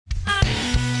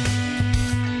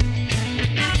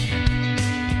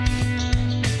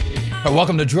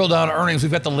Welcome to Drill Down Earnings.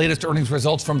 We've got the latest earnings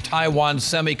results from Taiwan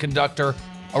Semiconductor.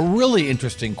 A really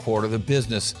interesting quarter. The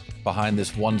business behind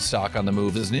this one stock on the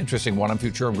move is an interesting one. I'm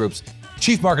Futurum Group's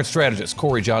Chief Market Strategist,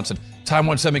 Cory Johnson.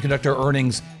 Taiwan Semiconductor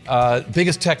earnings,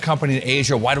 biggest tech company in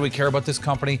Asia. Why do we care about this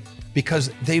company?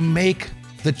 Because they make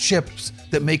the chips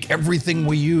that make everything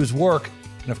we use work.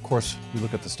 And of course, we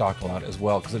look at the stock a lot as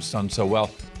well because it's done so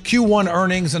well. Q1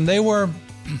 earnings, and they were,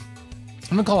 I'm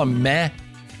gonna call them meh.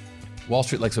 Wall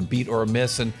Street likes a beat or a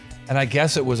miss, and I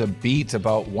guess it was a beat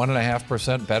about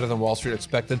 1.5% better than Wall Street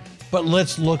expected. But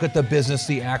let's look at the business,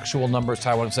 the actual numbers.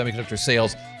 Taiwan Semiconductor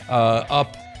sales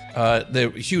up, they're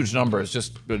huge numbers,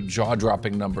 just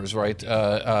jaw-dropping numbers, right?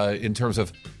 In terms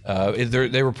of,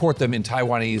 they report them in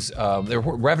Taiwanese, they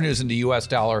report revenues in the US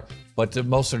dollar, but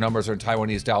most of their numbers are in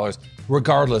Taiwanese dollars.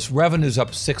 Regardless, revenues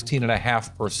up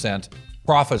 16.5%,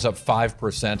 profits up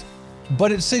 5%.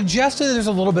 But it suggested there's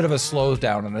a little bit of a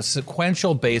slowdown. On a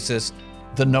sequential basis,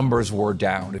 the numbers were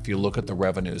down if you look at the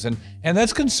revenues. And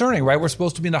that's concerning, right? We're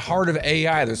supposed to be in the heart of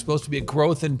AI. There's supposed to be a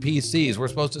growth in PCs. We're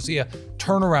supposed to see a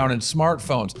turnaround in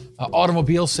smartphones,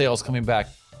 automobile sales coming back.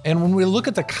 And when we look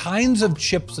at the kinds of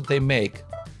chips that they make,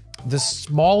 the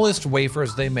smallest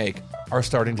wafers they make are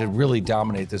starting to really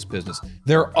dominate this business.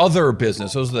 Their other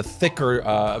business, those are the thicker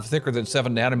than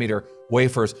 7 nanometer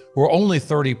wafers, were only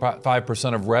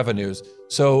 35% of revenues.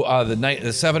 So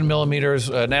the 7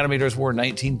 nanometers were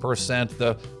 19%,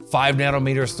 the 5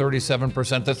 nanometers,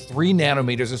 37%, the 3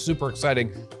 nanometers is super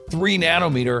exciting. 3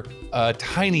 nanometer,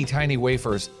 tiny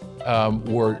wafers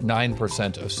were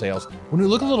 9% of sales. When we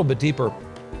look a little bit deeper,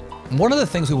 one of the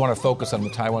things we want to focus on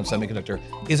with Taiwan Semiconductor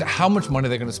is how much money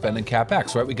they're going to spend in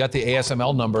CapEx, right? We got the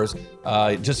ASML numbers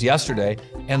just yesterday,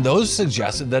 and those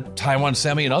suggested that Taiwan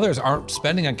Semi and others aren't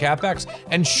spending on CapEx.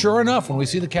 And sure enough, when we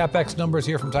see the CapEx numbers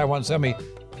here from Taiwan Semi,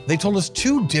 they told us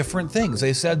two different things.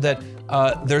 They said that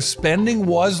their spending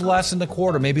was less in the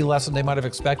quarter, maybe less than they might have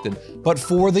expected, but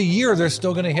for the year, they're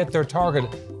still going to hit their target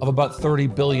of about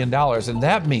 $30 billion. And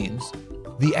that means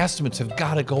the estimates have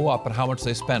got to go up on how much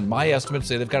they spend. My estimates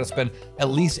say they've got to spend at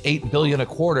least $8 billion a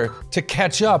quarter to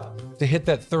catch up to hit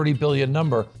that 30 billion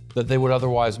number that they would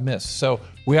otherwise miss. So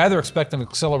we either expect an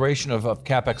acceleration of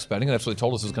CapEx spending, and that's what they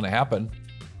told us is going to happen,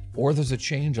 or there's a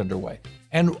change underway.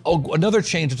 And another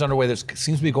change that's underway that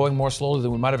seems to be going more slowly than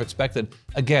we might have expected,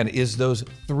 again, is those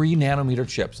 3 nanometer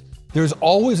chips. There's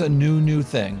always a new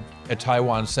thing at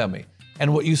Taiwan Semi.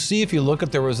 And what you see if you look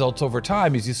at their results over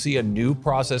time is you see a new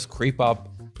process creep up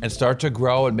and start to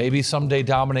grow and maybe someday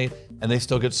dominate, and they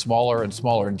still get smaller and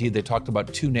smaller. Indeed, they talked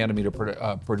about 2 nanometer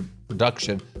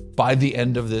production by the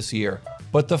end of this year.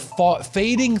 But the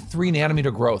fading 3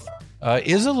 nanometer growth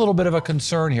is a little bit of a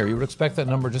concern here. You would expect that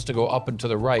number just to go up and to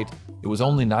the right. It was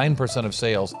only 9% of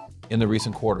sales in the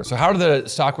recent quarter. So how did the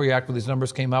stock react when these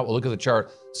numbers came out? Well, look at the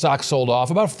chart. Stock sold off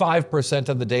about 5%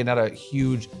 on the day, not a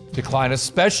huge decline,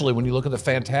 especially when you look at the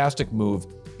fantastic move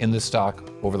in this stock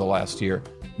over the last year.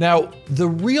 Now, the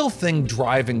real thing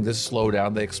driving this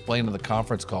slowdown, they explained in the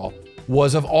conference call,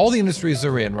 was of all the industries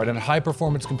they're in, right, in high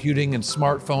performance computing and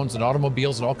smartphones and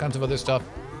automobiles and all kinds of other stuff,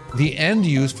 the end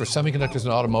use for semiconductors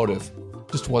and automotive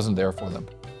just wasn't there for them.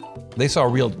 They saw a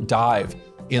real dive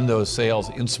in those sales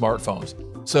in smartphones.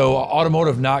 So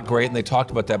automotive, not great, and they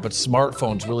talked about that, but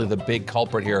smartphones really the big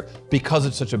culprit here because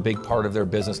it's such a big part of their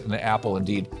business, and Apple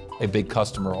indeed a big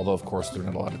customer, although of course they're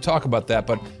not allowed to talk about that.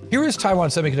 But here is Taiwan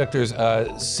Semiconductor's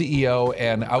CEO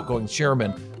and outgoing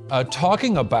chairman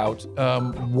talking about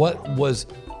what was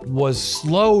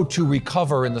slow to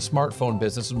recover in the smartphone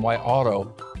business and why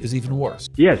auto is even worse.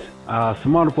 Yes,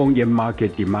 smartphone end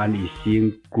market demand is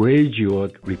seeing gradual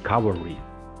recovery.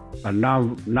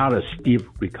 Not a steep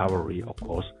recovery, of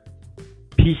course.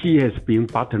 PC has been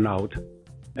bottomed out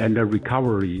and the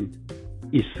recovery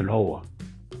is slower.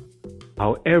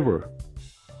 However,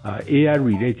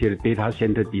 AI-related data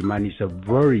center demand is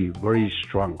very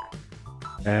strong.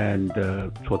 And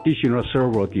traditional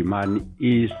server demand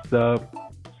is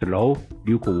slow,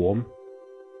 lukewarm.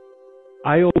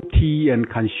 IoT and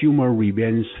consumer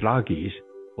remain sluggish.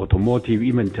 Automotive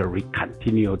inventory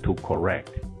continue to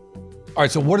correct. All right,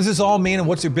 so what does this all mean, and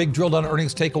what's your big drill down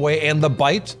earnings takeaway and the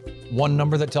bite? One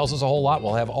number that tells us a whole lot.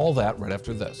 We'll have all that right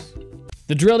after this.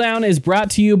 The drill down is brought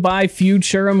to you by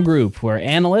Futurum Group, where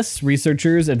analysts,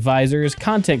 researchers, advisors,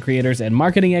 content creators, and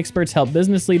marketing experts help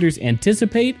business leaders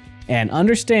anticipate and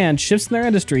understand shifts in their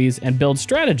industries and build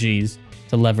strategies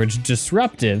to leverage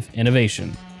disruptive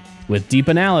innovation. With deep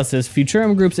analysis,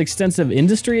 Futurum Group's extensive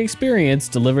industry experience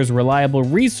delivers reliable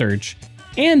research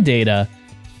and data,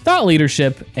 thought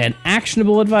leadership, and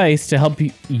actionable advice to help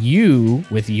you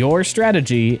with your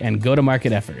strategy and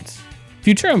go-to-market efforts.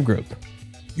 Futurum Group,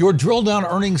 Your drill down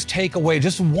earnings takeaway,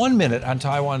 just 1 minute on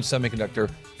Taiwan Semiconductor,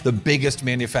 the biggest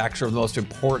manufacturer of the most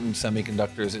important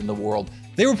semiconductors in the world.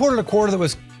 They reported a quarter that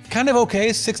was kind of okay,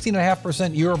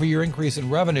 16.5% year-over-year increase in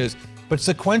revenues, but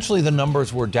sequentially the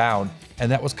numbers were down,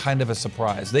 and that was kind of a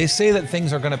surprise. They say that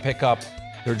things are going to pick up.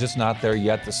 They're just not there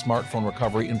yet. The smartphone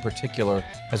recovery in particular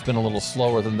has been a little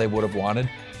slower than they would have wanted.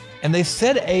 And they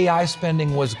said AI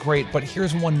spending was great, but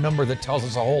here's one number that tells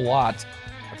us a whole lot.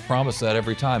 I promise that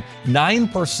every time.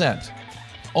 9%,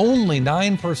 only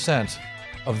 9%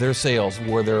 of their sales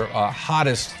were their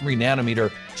hottest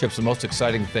 3nm chips, the most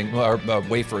exciting thing, or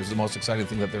wafers, the most exciting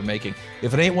thing that they're making.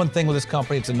 If it ain't one thing with this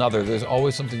company, it's another. There's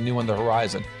always something new on the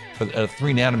horizon, but a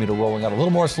 3nm rolling out a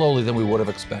little more slowly than we would have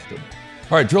expected.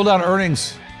 All right, drill down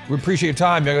earnings. We appreciate your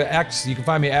time. You can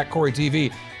find me at Cory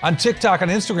TV, on TikTok, on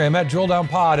Instagram at Drill Down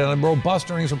Pod, and on robust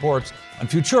earnings reports on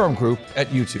Futurum Group at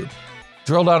YouTube.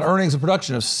 Drill Down Earnings, a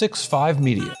production of 6.5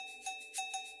 Media.